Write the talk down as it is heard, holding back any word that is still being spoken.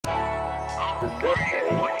And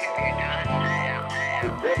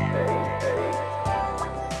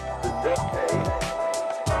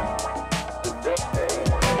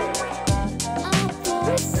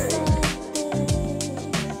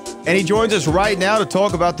he joins us right now to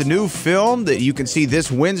talk about the new film that you can see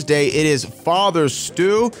this Wednesday. It is Father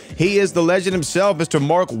Stu. He is the legend himself, Mr.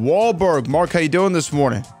 Mark Wahlberg. Mark, how you doing this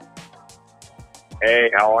morning?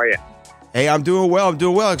 Hey, how are you? Hey, I'm doing well. I'm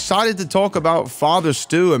doing well. Excited to talk about Father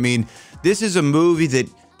Stu. I mean, this is a movie that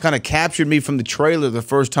kind of captured me from the trailer the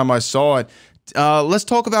first time I saw it. Let's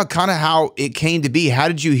talk about kind of how it came to be. How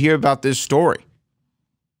did you hear about this story?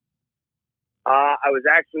 I was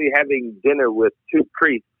actually having dinner with two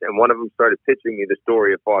priests, and one of them started pitching me the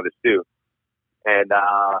story of Father Stu. And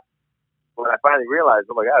when I finally realized,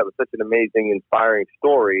 oh my God, it was such an amazing, inspiring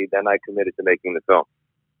story, then I committed to making the film.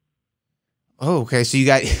 Oh, okay. So you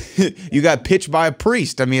got you got pitched by a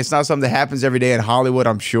priest. I mean, it's not something that happens every day in Hollywood,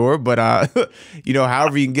 I'm sure, but you know,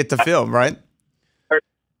 however you can get the film, right?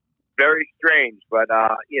 Very strange, but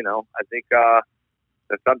you know, I think that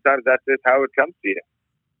sometimes that's just how it comes to you.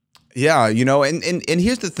 Yeah, you know, and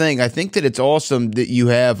here's the thing. I think that it's awesome that you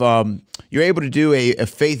have you're able to do a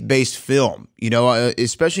faith-based film, you know,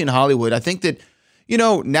 especially in Hollywood. I think that, you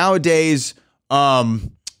know, nowadays,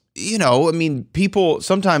 you know, I mean, people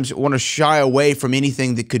sometimes want to shy away from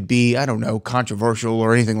anything that could be, I don't know, controversial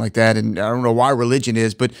or anything like that. And I don't know why religion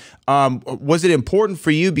is, but was it important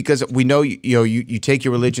for you, because we know, you take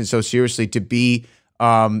your religion so seriously, to be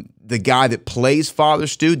the guy that plays Father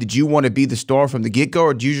Stu? Did you want to be the star from the get-go,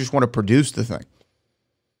 or do you just want to produce the thing?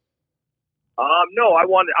 No, I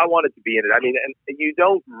wanted to be in it. I mean, and you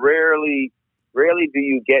don't rarely do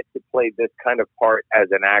you get to play this kind of part as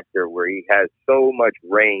an actor, where he has so much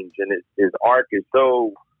range and his arc is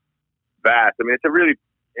so vast. I mean, it's a really,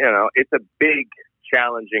 you know, it's a big,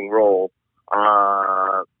 challenging role.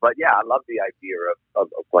 But yeah, I love the idea of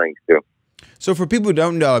playing Stu. So for people who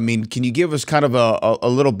don't know, I mean, can you give us kind of a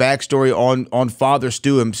little backstory on Father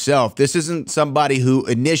Stu himself? This isn't somebody who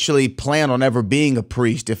initially planned on ever being a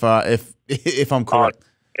priest, if I'm correct.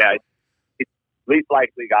 Yeah, he's the least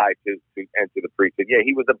likely guy to enter the priesthood. Yeah,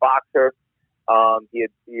 he was a boxer. He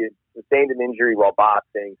had sustained an injury while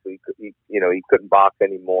boxing, so he couldn't box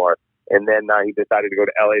anymore. And then he decided to go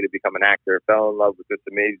to LA to become an actor. Fell in love with this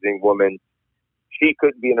amazing woman. She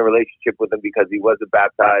couldn't be in a relationship with him because he wasn't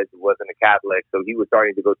baptized, he wasn't a Catholic, so he was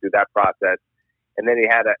starting to go through that process. And then he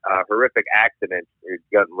had a horrific accident. He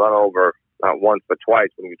got run over not once but twice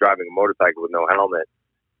when he was driving a motorcycle with no helmet.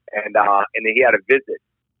 And then he had a visit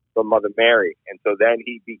from Mother Mary. And so then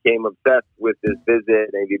he became obsessed with this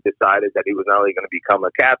visit, and he decided that he was not only going to become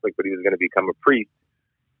a Catholic, but he was going to become a priest,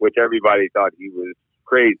 which everybody thought he was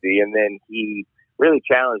crazy. And then he really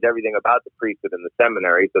challenged everything about the priesthood in the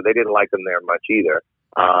seminary, so they didn't like him there much either.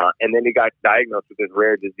 And then he got diagnosed with this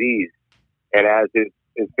rare disease, and as his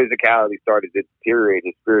physicality started to deteriorate,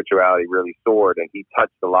 his spirituality really soared, and he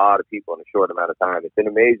touched a lot of people in a short amount of time. It's an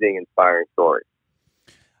amazing, inspiring story.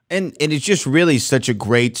 And it's just really such a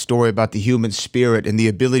great story about the human spirit and the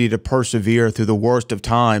ability to persevere through the worst of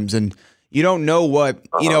times. And you don't know what,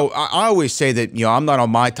 you know, I always say that, you know, I'm not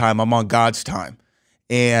on my time, I'm on God's time.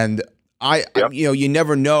 And you know, you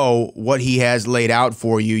never know what he has laid out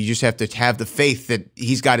for you. You just have to have the faith that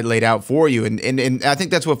he's got it laid out for you. And I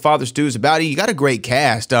think that's what Father Stu is about. You got a great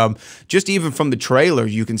cast. Just even from the trailer,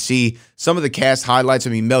 you can see some of the cast highlights.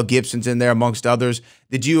 I mean, Mel Gibson's in there amongst others.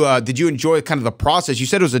 Did you enjoy kind of the process? You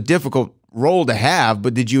said it was a difficult role to have,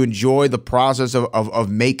 but did you enjoy the process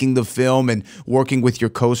of making the film and working with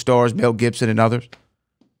your co-stars, Mel Gibson and others?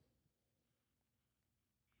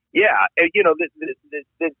 Yeah, you know,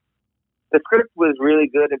 the script was really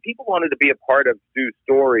good, and people wanted to be a part of Stu's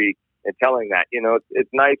story and telling that. You know, it's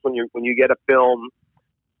nice when you get a film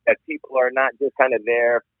that people are not just kind of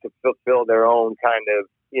there to fulfill their own kind of,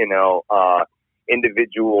 you know,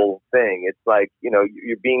 individual thing. It's like, you know,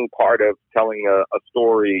 you're being part of telling a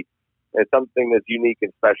story and something that's unique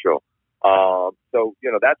and special. So, you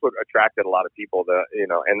know, that's what attracted a lot of people.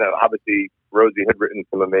 And obviously Rosie had written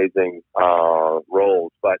some amazing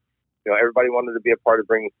roles, but you know, everybody wanted to be a part of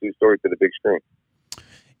bringing Stu's story to the big screen.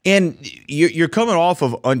 And you're coming off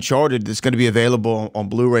of Uncharted that's going to be available on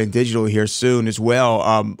Blu-ray and digital here soon as well.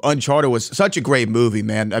 Uncharted was such a great movie,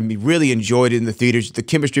 man. I mean, really enjoyed it in the theaters. The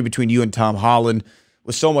chemistry between you and Tom Holland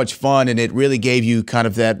was so much fun, and it really gave you kind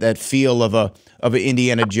of that feel of an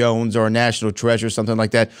Indiana Jones or a National Treasure, something like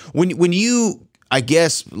that. When you, I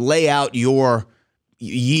guess, lay out your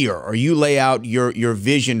year, or you lay out your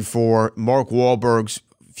vision for Mark Wahlberg's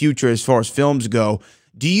future as far as films go,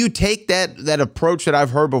 Do you take that approach that I've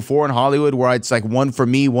heard before in Hollywood, where it's like one for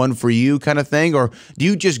me, one for you kind of thing, or do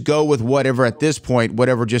you just go with whatever at this point,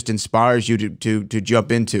 whatever just inspires you to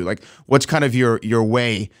jump into? Like, what's kind of your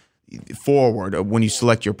way forward when you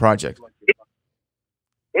select your project?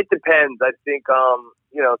 It depends. I think,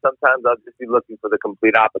 sometimes I'll just be looking for the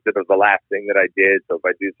complete opposite of the last thing that I did. So if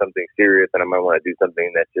I do something serious, then I might want to do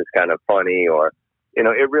something that's just kind of funny, or,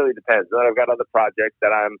 it really depends. Then I've got other projects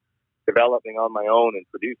that I'm developing on my own and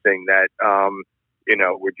producing that,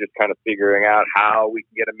 we're just kind of figuring out how we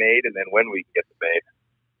can get them made and then when we can get them made.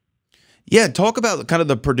 Yeah, talk about kind of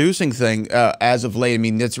the producing thing as of late. I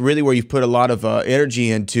mean, that's really where you've put a lot of energy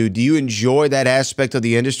into. Do you enjoy that aspect of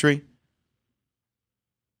the industry?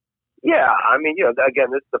 Yeah, I mean, again,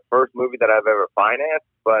 this is the first movie that I've ever financed,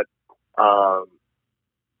 but,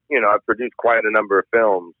 I've produced quite a number of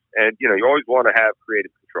films, and, you always want to have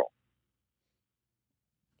creative control.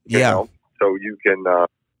 Yeah. So you can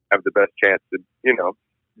have the best chance to,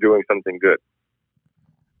 doing something good.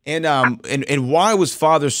 And why was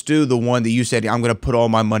Father Stu the one that you said, I'm going to put all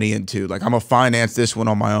my money into? Like, I'm going to finance this one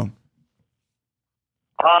on my own.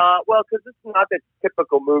 Well, because this is not the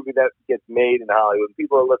typical movie that gets made in Hollywood.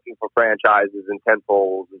 People are looking for franchises and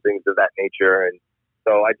tentpoles and things of that nature. And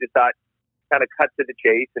so I just thought, kind of cut to the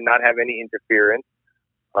chase and not have any interference.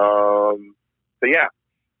 So, yeah,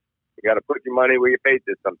 you got to put your money where your face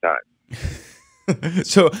is sometimes.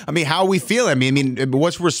 So, I mean, how are we feeling? I mean,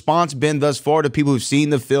 what's response been thus far to people who've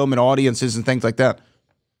seen the film and audiences and things like that?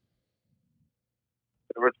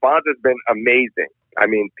 The response has been amazing. I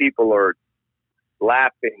mean, people are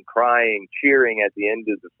laughing, crying, cheering at the end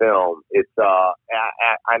of the film. It's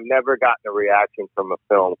I've never gotten a reaction from a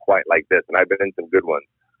film quite like this, and I've been in some good ones.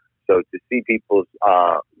 So to see people's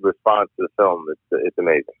response to the film, it's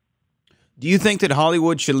amazing. Do you think that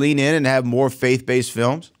Hollywood should lean in and have more faith-based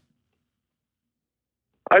films?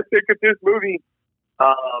 I think if this movie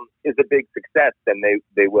is a big success, then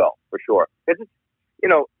they will, for sure. It's,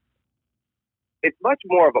 it's much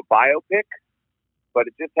more of a biopic, but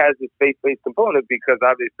it just has this faith-based component because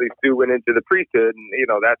obviously Stu went into the priesthood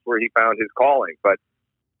and, that's where he found his calling. But,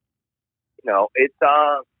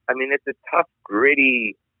 it's a tough,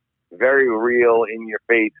 gritty, very real,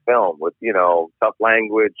 in-your-face film with, tough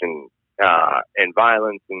language and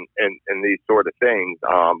violence and these sort of things.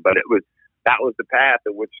 But that was the path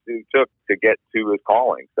at which Stu took to get to his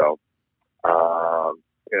calling. So,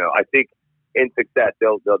 I think in success,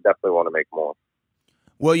 they'll definitely want to make more.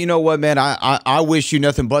 Well, you know what, man? I wish you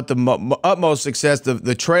nothing but the utmost success.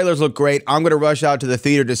 The trailers look great. I'm going to rush out to the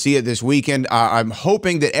theater to see it this weekend. I'm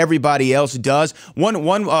hoping that everybody else does. One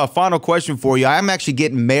final question for you. I'm actually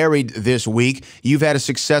getting married this week. You've had a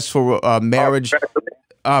successful marriage.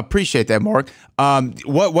 Appreciate that, Mark.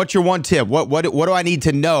 What's your one tip? What do I need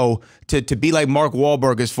to know to be like Mark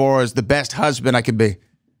Wahlberg as far as the best husband I could be?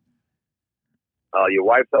 Your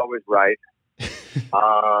wife's always right.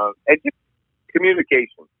 And just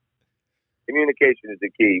communication. Communication is the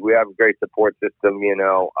key. We have a great support system.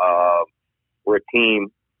 We're a team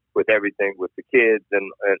with everything, with the kids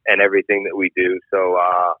and everything that we do. So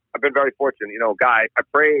I've been very fortunate. Guy, I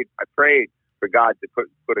prayed for God to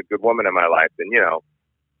put a good woman in my life, and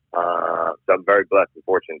so I'm very blessed and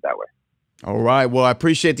fortunate that way. All right. Well, I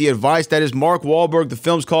appreciate the advice. That is Mark Wahlberg. The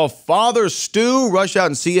film's called Father Stu. Rush out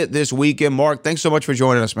and see it this weekend. Mark, thanks so much for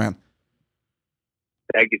joining us, man.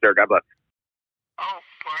 Thank you, sir. God bless.